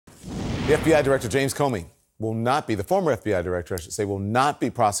The FBI Director James Comey will not be, the former FBI Director, I should say, will not be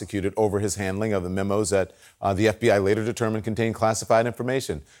prosecuted over his handling of the memos that the FBI later determined contained classified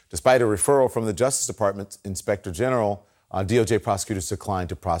information. Despite a referral from the Justice Department's Inspector General, DOJ prosecutors declined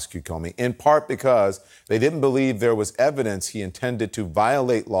to prosecute Comey, in part because they didn't believe there was evidence he intended to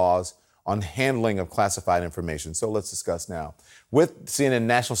violate laws on handling of classified information. So let's discuss now. With CNN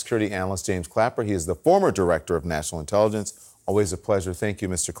national security analyst James Clapper, he is the former Director of National Intelligence. Always a pleasure. Thank you,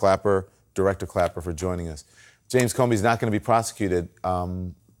 Mr. Clapper, Director Clapper, for joining us. James Comey's not going to be prosecuted.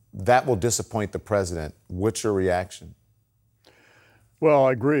 That will disappoint the president. What's your reaction? Well,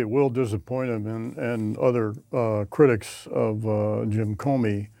 I agree. It will disappoint him and other critics of Jim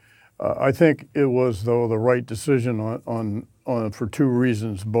Comey. I think it was, though, the right decision on for two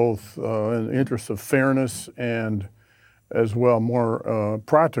reasons, both in the interest of fairness and as well more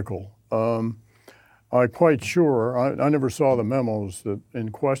practical. I'm quite sure, I never saw the memos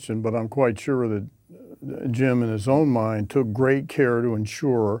in question, but I'm quite sure that Jim, in his own mind, took great care to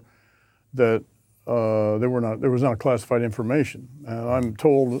ensure that there was not classified information. And I'm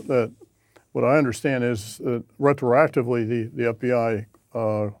told that what I understand is that retroactively the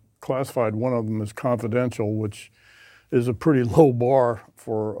FBI classified one of them as confidential, which is a pretty low bar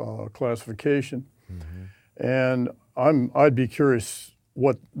for classification. Mm-hmm. And I'd be curious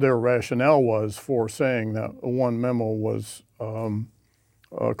what their rationale was for saying that one memo was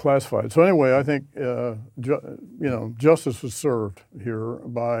classified. So anyway, I think justice was served here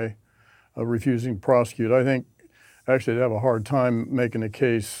by refusing to prosecute. I think actually they'd have a hard time making a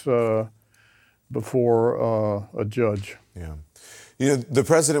case before a judge. Yeah. You know, the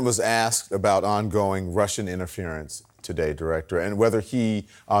president was asked about ongoing Russian interference today, Director, and whether he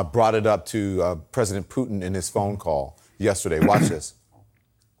brought it up to President Putin in his phone call yesterday. Watch this.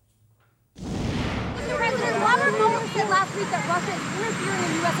 Mr. President, Robert Mueller said last week that Russia is interfering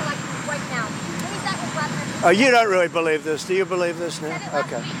in U.S. elections right now. Raised that with Vladimir Putin. You don't really believe this. Do you believe this now?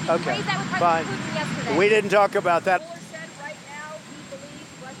 Okay. Okay. Raised that with Fine. President Putin yesterday. We didn't talk about that. Mueller said right now he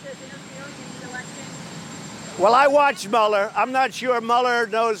believes Russia is interfering in the election. Well, I watched Mueller. I'm not sure Mueller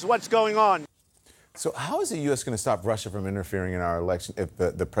knows what's going on. So how is the U.S. going to stop Russia from interfering in our election if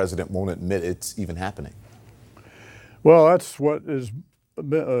the president won't admit it's even happening? Well, that's what has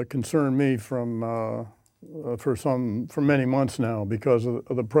concerned me for many months now, because of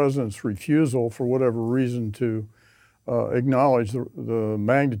the president's refusal, for whatever reason, to acknowledge the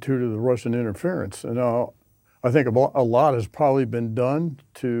magnitude of the Russian interference. And I think a lot has probably been done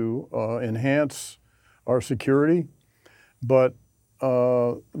to enhance our security, but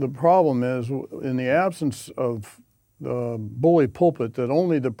the problem is, in the absence of the bully pulpit that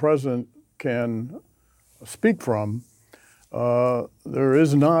only the president can speak from, there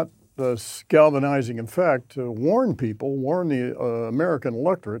is not this galvanizing effect to warn the American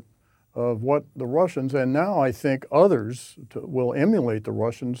electorate of what the Russians, and now I think others will emulate the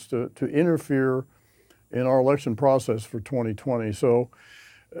Russians to interfere in our election process for 2020. So,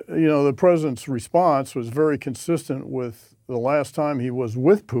 the president's response was very consistent with the last time he was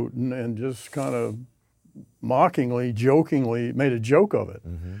with Putin and just kind of mockingly, jokingly made a joke of it.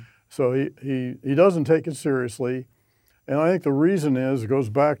 Mm-hmm. So he doesn't take it seriously. And I think the reason is, it goes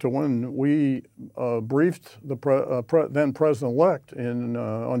back to when we briefed the then president-elect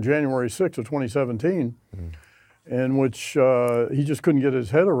on January 6th of 2017, in which he just couldn't get his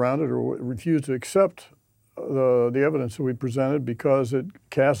head around it or refused to accept the evidence that we presented because it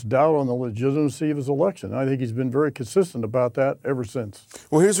cast doubt on the legitimacy of his election. I think he's been very consistent about that ever since.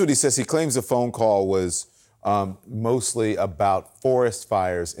 Well, here's what he says. He claims the phone call was mostly about forest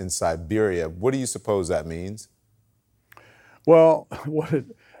fires in Siberia. What do you suppose that means? Well,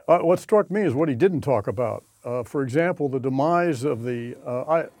 what struck me is what he didn't talk about. For example, the demise of the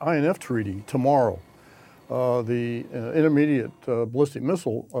INF treaty tomorrow, the intermediate ballistic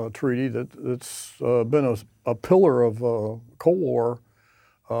missile treaty that's been a pillar of Cold War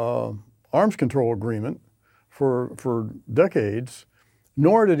arms control agreement for decades,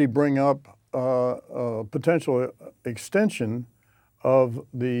 nor did he bring up potential extension of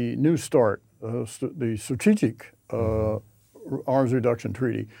the New START, the strategic arms reduction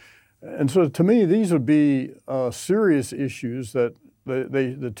treaty. And so to me, these would be serious issues that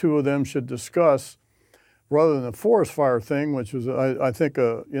the two of them should discuss, rather than the forest fire thing, which was, I think,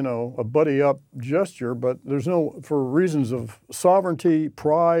 a buddy-up gesture. But there's for reasons of sovereignty,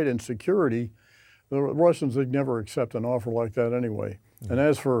 pride, and security, the Russians would never accept an offer like that anyway. Mm-hmm. And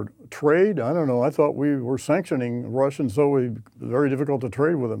as for trade, I don't know. I thought we were sanctioning Russians, so it was very difficult to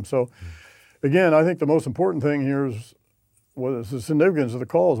trade with them. So, again, I think the most important thing here is what is the significance of the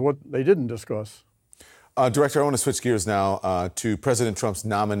call is what they didn't discuss. Director, I want to switch gears now to President Trump's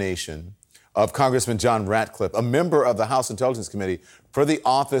nomination of Congressman John Ratcliffe, a member of the House Intelligence Committee for the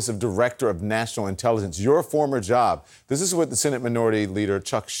Office of Director of National Intelligence, your former job. This is what the Senate Minority Leader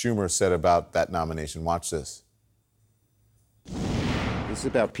Chuck Schumer said about that nomination. Watch this. This is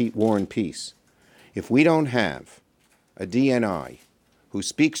about war and peace. If we don't have a DNI who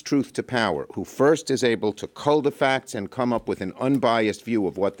speaks truth to power, who first is able to cull the facts and come up with an unbiased view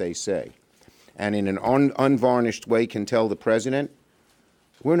of what they say, and in an unvarnished way can tell the president,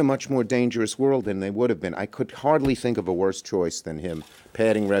 we're in a much more dangerous world than they would have been. I could hardly think of a worse choice than him,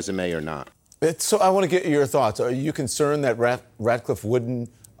 padding resume or not. So I want to get your thoughts. Are you concerned that Ratcliffe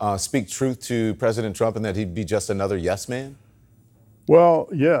wouldn't speak truth to President Trump and that he'd be just another yes man? Well,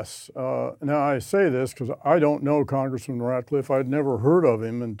 yes. Now, I say this because I don't know Congressman Ratcliffe. I'd never heard of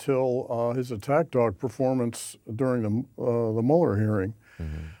him until his attack dog performance during the Mueller hearing.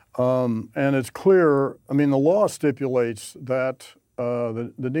 Mm-hmm. And it's clear, I mean, the law stipulates that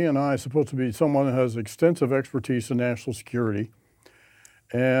the DNI is supposed to be someone who has extensive expertise in national security.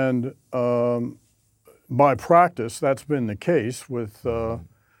 And by practice, that's been the case with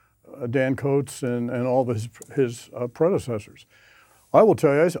Dan Coates and all of his predecessors. I will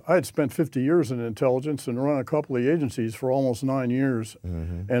tell you, I had spent 50 years in intelligence and run a couple of agencies for almost 9 years.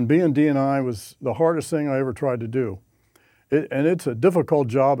 Mm-hmm. And being DNI was the hardest thing I ever tried to do. And it's a difficult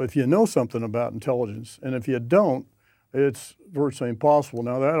job if you know something about intelligence. And if you don't, it's virtually impossible.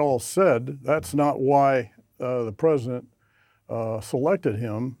 Now, that all said, that's not why the president selected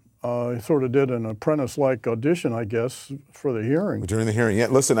him. He sort of did an apprentice-like audition, I guess, for the hearing. During the hearing. Yeah,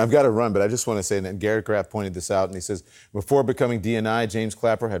 listen, I've got to run, but I just want to say that Garrett Graff pointed this out, and he says, before becoming DNI, James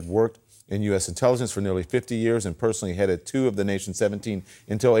Clapper had worked in U.S. intelligence for nearly 50 years and personally headed 2 of the nation's 17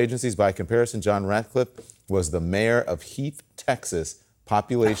 intel agencies. By comparison, John Ratcliffe was the mayor of Heath, Texas,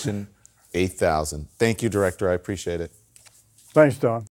 population 8,000. Thank you, Director. I appreciate it. Thanks, Don.